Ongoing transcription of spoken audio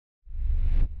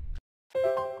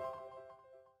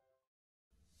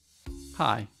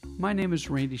Hi, my name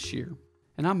is Randy Shear,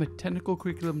 and I'm a technical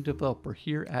curriculum developer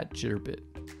here at Jitterbit.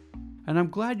 And I'm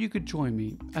glad you could join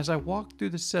me as I walk through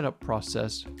the setup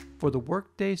process for the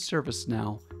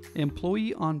Workday-ServiceNow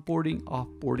Employee Onboarding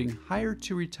Offboarding Hire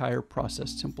to Retire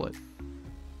process template.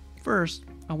 First,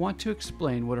 I want to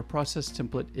explain what a process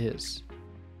template is.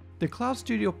 The Cloud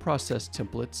Studio process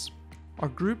templates are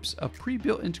groups of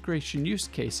pre-built integration use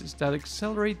cases that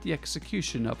accelerate the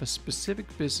execution of a specific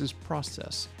business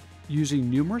process using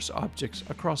numerous objects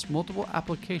across multiple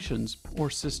applications or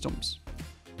systems.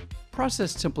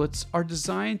 Process templates are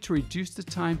designed to reduce the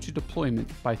time to deployment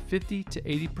by 50 to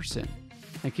 80%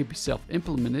 and can be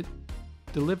self-implemented,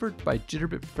 delivered by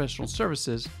Jitterbit Professional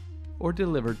Services, or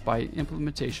delivered by an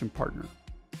implementation partner.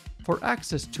 For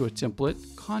access to a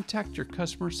template, contact your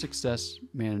Customer Success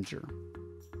Manager.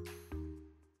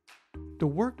 The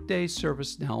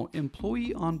Workday-ServiceNow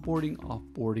Employee Onboarding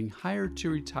Offboarding Hire to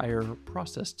Retire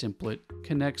process template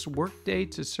connects Workday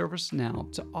to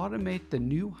ServiceNow to automate the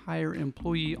new hire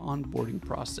employee onboarding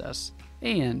process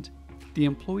and the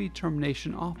employee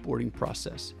termination offboarding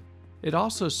process. It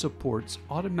also supports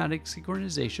automatic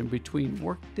synchronization between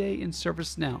Workday and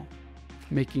ServiceNow,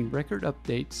 making record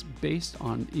updates based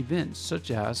on events such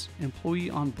as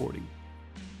employee onboarding.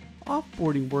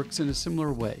 Offboarding works in a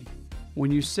similar way. When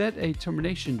you set a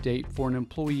termination date for an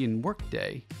employee in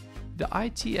Workday, the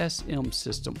ITSM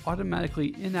system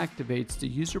automatically inactivates the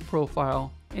user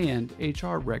profile and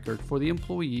HR record for the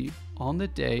employee on the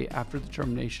day after the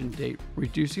termination date,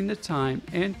 reducing the time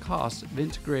and cost of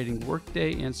integrating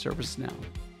Workday and ServiceNow.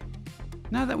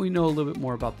 Now that we know a little bit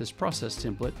more about this process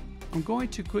template, I'm going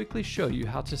to quickly show you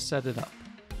how to set it up.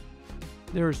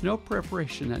 There is no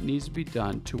preparation that needs to be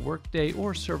done to Workday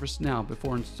or ServiceNow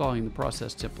before installing the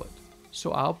process template.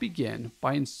 So I'll begin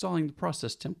by installing the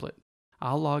process template.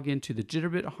 I'll log into the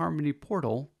Jitterbit Harmony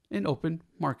portal and open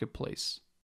Marketplace.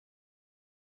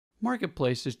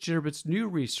 Marketplace is Jitterbit's new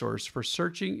resource for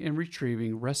searching and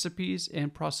retrieving recipes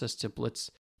and process templates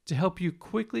to help you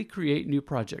quickly create new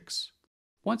projects.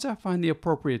 Once I find the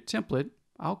appropriate template,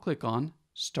 I'll click on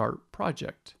Start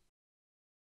Project.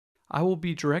 I will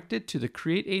be directed to the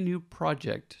Create a New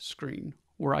Project screen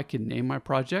where I can name my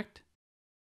project,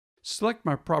 select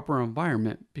my proper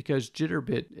environment because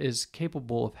Jitterbit is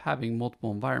capable of having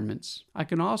multiple environments. I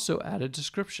can also add a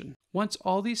description. Once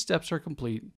all these steps are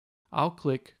complete, I'll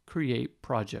click Create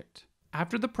Project.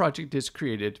 After the project is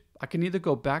created, I can either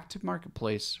go back to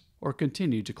Marketplace or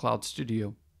continue to Cloud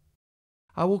Studio.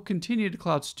 I will continue to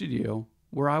Cloud Studio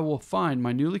where I will find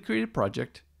my newly created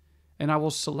project and I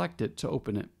will select it to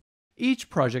open it. Each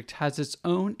project has its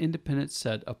own independent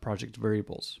set of project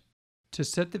variables. To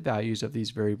set the values of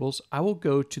these variables, I will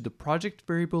go to the project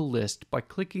variable list by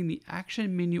clicking the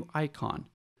action menu icon,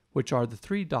 which are the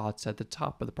three dots at the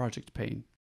top of the project pane.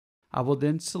 I will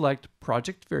then select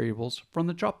project variables from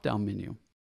the drop-down menu.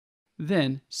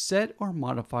 Then set or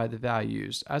modify the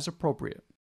values as appropriate.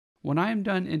 When I am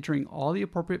done entering all the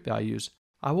appropriate values,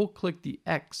 I will click the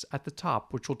X at the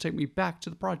top, which will take me back to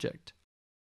the project.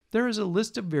 There is a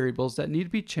list of variables that need to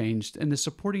be changed in the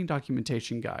supporting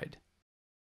documentation guide.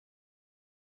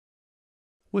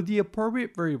 With the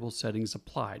appropriate variable settings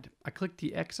applied, I click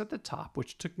the X at the top,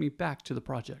 which took me back to the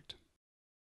project.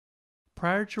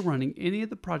 Prior to running any of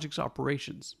the project's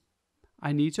operations,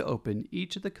 I need to open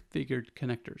each of the configured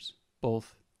connectors,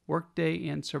 both Workday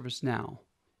and ServiceNow,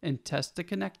 and test the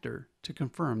connector to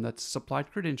confirm that the supplied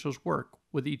credentials work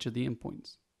with each of the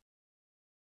endpoints.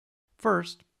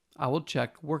 First, I will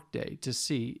check Workday to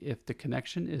see if the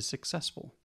connection is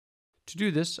successful. To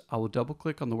do this, I will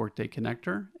double-click on the Workday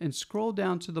connector and scroll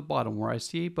down to the bottom where I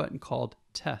see a button called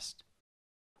Test.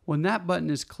 When that button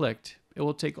is clicked, it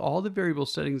will take all the variable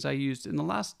settings I used in the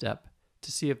last step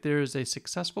to see if there is a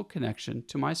successful connection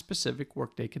to my specific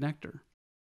Workday connector.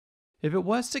 If it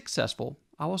was successful,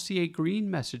 I will see a green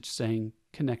message saying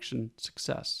Connection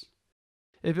Success.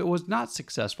 If it was not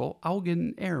successful, I will get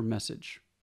an error message.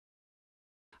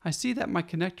 I see that my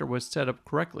connector was set up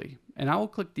correctly, and I will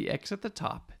click the X at the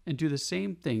top and do the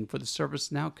same thing for the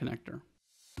ServiceNow connector.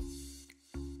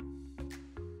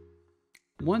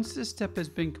 Once this step has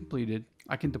been completed,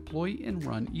 I can deploy and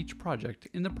run each project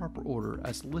in the proper order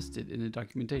as listed in the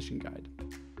documentation guide.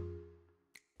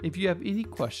 If you have any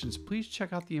questions, please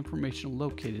check out the information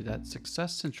located at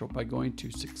Success Central by going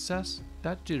to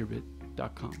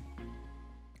success.jitterbit.com.